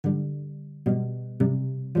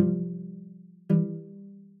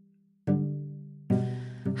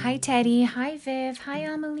Hi Teddy, hi Viv, hi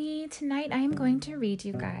Amelie. Tonight I am going to read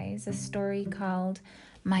you guys a story called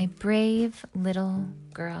My Brave Little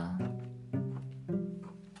Girl.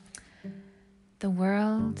 The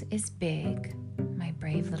world is big, my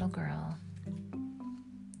brave little girl.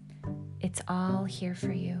 It's all here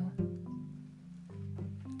for you.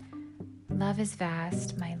 Love is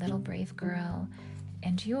vast, my little brave girl,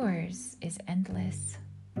 and yours is endless.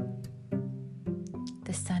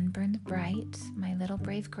 The sun burns bright, my little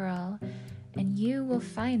brave girl, and you will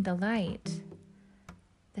find the light.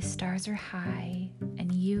 The stars are high,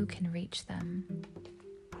 and you can reach them.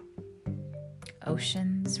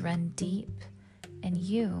 Oceans run deep, and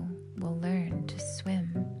you will learn to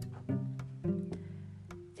swim.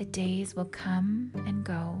 The days will come and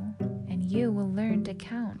go, and you will learn to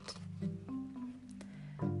count.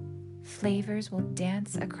 Flavors will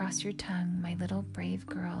dance across your tongue, my little brave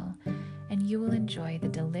girl, and you will enjoy the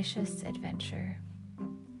delicious adventure.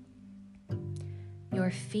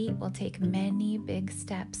 Your feet will take many big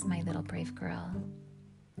steps, my little brave girl.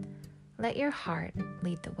 Let your heart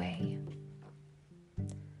lead the way.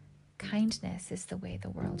 Kindness is the way the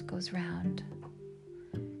world goes round,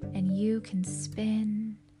 and you can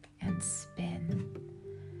spin and spin.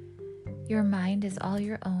 Your mind is all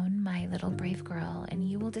your own, my little brave girl, and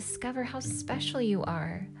you will discover how special you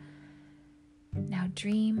are. Now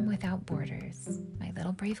dream without borders, my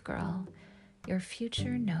little brave girl. Your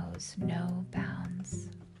future knows no bounds.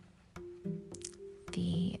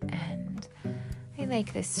 The end. I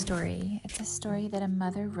like this story. It's a story that a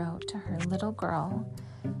mother wrote to her little girl.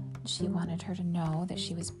 She wanted her to know that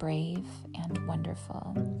she was brave and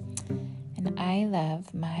wonderful. And I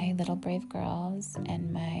love my little brave girls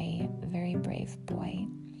and my very brave boy.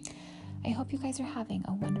 I hope you guys are having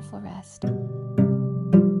a wonderful rest.